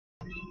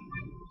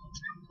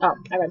Oh,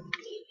 I read.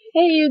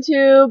 Hey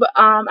YouTube.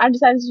 I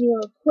decided to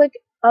do a quick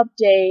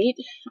update.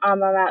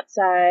 I'm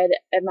outside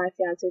at my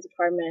fiance's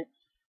apartment.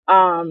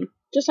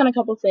 Just on a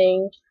couple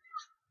things.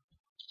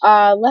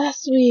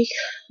 Last week,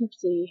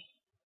 let's see.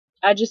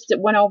 I just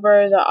went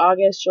over the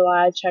August,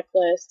 July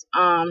checklist.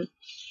 I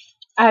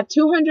have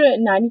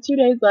 292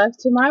 days left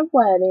to my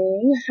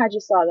wedding. I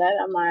just saw that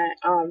on my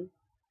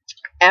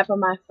app on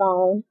my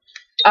phone.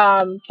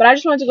 But I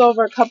just wanted to go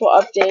over a couple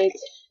updates,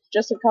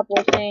 just a couple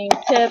of things,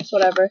 tips,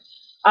 whatever.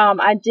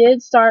 I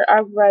did start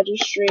our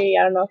registry.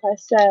 I don't know if I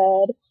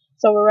said.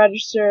 So we're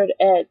registered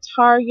at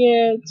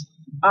Target,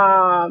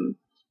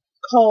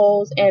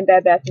 Kohl's, and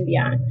Bed Bath &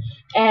 Beyond.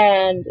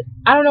 And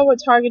I don't know what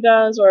Target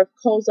does or if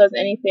Kohl's does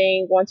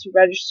anything once you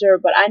register,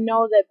 but I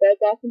know that Bed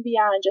Bath &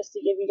 Beyond, just to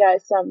give you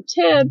guys some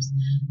tips,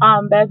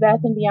 Bed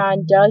Bath &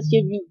 Beyond does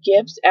give you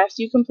gifts after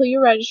you complete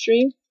your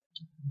registry.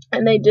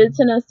 And they did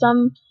send us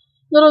some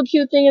little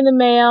cute thing in the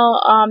mail.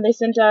 They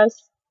sent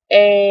us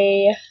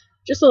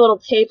just a little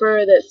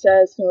paper that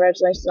says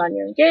congratulations on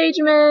your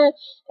engagement,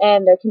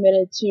 and they're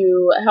committed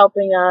to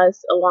helping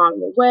us along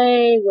the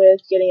way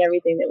with getting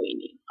everything that we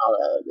need, all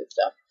that other good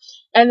stuff.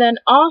 And then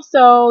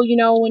also,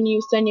 when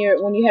you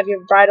have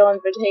your bridal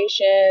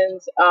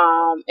invitations,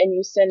 and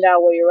you send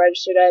out where you're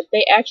registered at,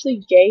 they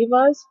actually gave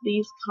us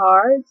these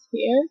cards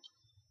here.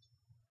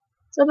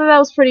 So I thought that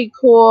was pretty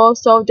cool.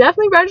 So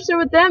definitely register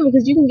with them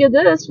because you can get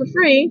this for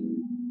free.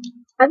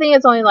 I think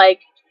it's only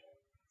like,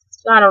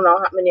 I don't know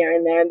how many are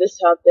in there. This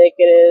is how thick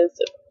it is.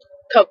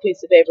 A couple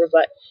pieces of paper,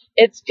 but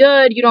it's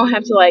good. You don't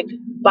have to like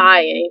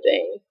buy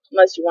anything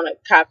unless you want to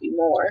copy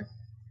more.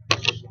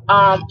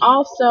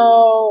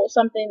 Also,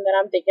 something that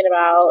I'm thinking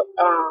about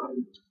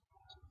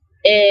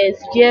is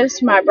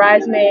gifts, my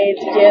bridesmaids,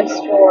 gifts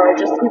for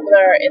just people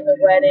that are in the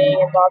wedding,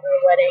 involved in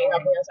the wedding,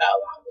 helping us out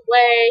along the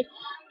way.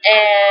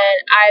 And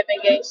I've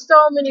been getting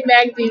so many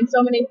magazines,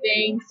 so many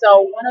things.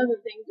 So one of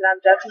the things that I'm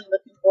definitely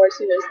looking forward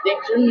to is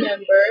Things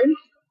Remembered.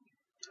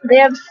 They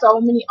have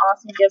so many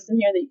awesome gifts in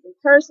here that you can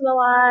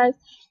personalize,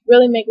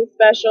 really make it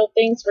special,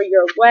 things for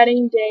your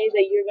wedding day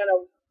that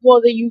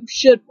that you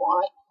should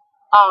want,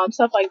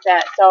 stuff like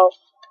that. So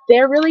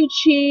they're really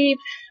cheap.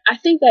 I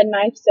think that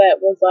knife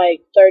set was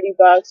like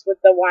 $30 with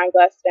the wine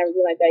glasses and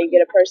everything like that. You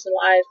get it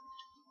personalized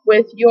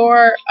with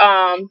your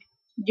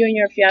you and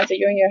your fiance,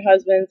 you and your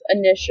husband's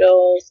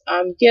initials,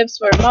 gifts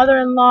for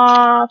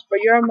mother-in-law, for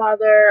your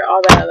mother,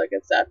 all that other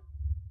good stuff.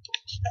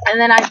 And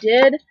then I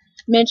did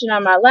mention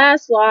on my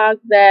last vlog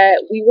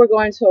that we were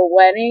going to a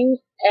wedding,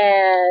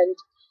 and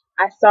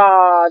I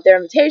saw their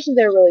invitations.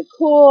 They're really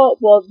cool.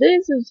 Well,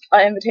 this is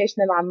an invitation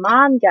that my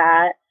mom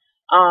got,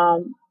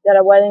 at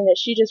a wedding that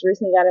she just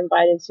recently got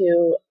invited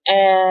to,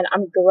 and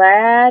I'm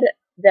glad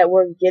that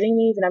we're getting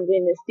these and I'm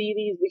getting to see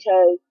these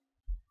because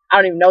I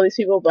don't even know these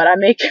people, but I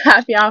make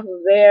copy off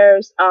of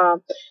theirs. I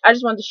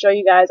just wanted to show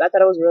you guys. I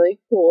thought it was really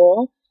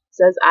cool. It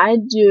says, I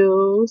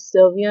do,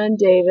 Sylvia and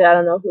David. I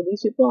don't know who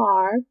these people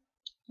are,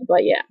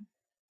 but yeah.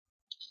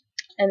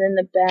 And then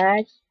the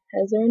back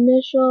has their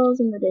initials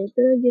and the date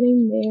they're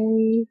getting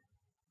married.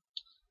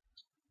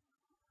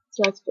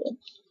 So that's cool.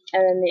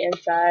 And then the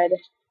inside.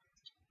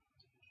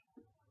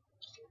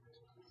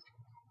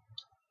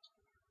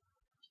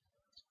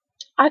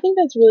 I think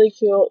that's really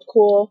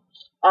cool.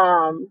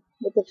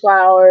 With the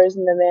flowers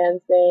and the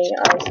man's thing.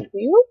 I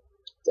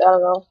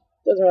don't know.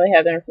 Doesn't really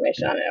have their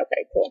information on it.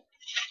 Okay, cool.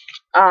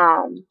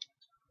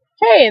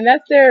 Hey, and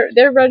that's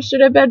they're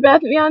registered at Bed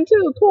Bath & Beyond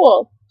too.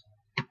 Cool.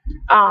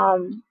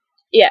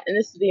 Yeah, and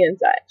this is the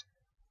inside.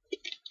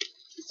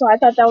 So I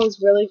thought that was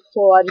really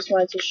cool. I just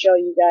wanted to show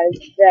you guys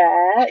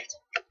that.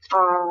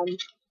 I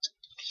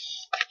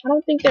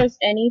don't think there's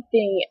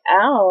anything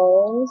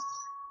else.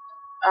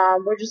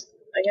 We're just,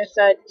 like I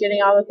said,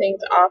 getting all the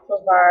things off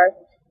of our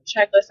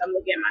checklist. I'm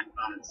looking at my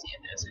phone to see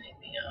if there's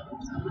anything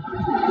else.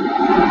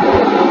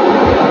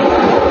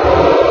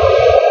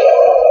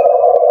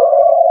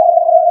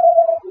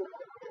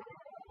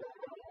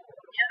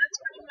 Yeah, that's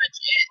pretty much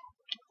it.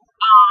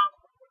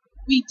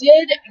 We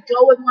did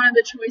go with one of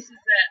the choices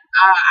that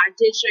I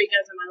did show you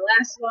guys on my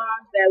last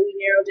vlog that we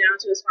narrowed down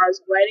to as far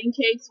as wedding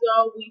cakes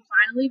go. We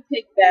finally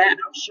picked that.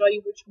 I'll show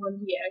you which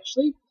one we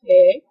actually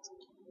picked.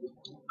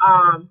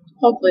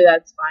 Hopefully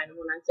that's fine.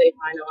 When I say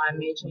final, I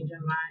may change my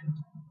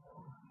mind.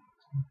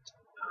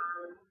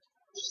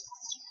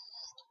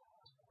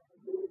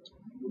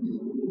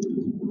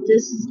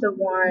 This is the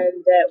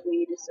one that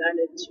we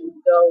decided to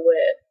go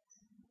with.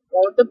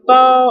 One with the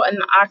bow and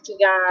the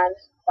octagon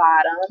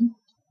bottom.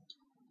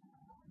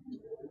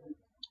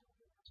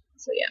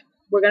 So yeah,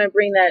 we're gonna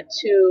bring that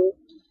to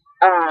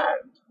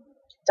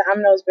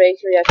Domino's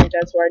Bakery. I think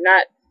that's where,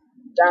 not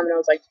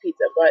Domino's like the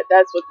pizza, but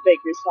that's what the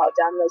bakery's called,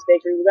 Domino's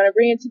Bakery. We're gonna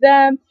bring it to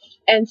them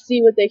and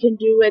see what they can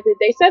do with it.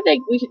 They said they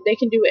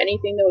can do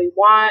anything that we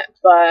want,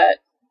 but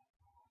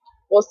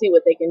we'll see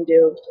what they can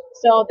do.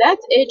 So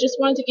that's it. Just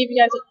wanted to give you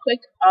guys a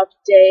quick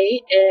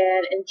update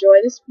and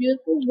enjoy this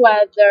beautiful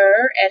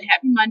weather and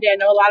happy Monday.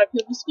 I know a lot of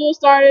people's school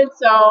started,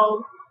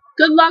 so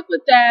good luck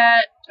with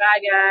that.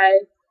 Bye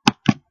guys.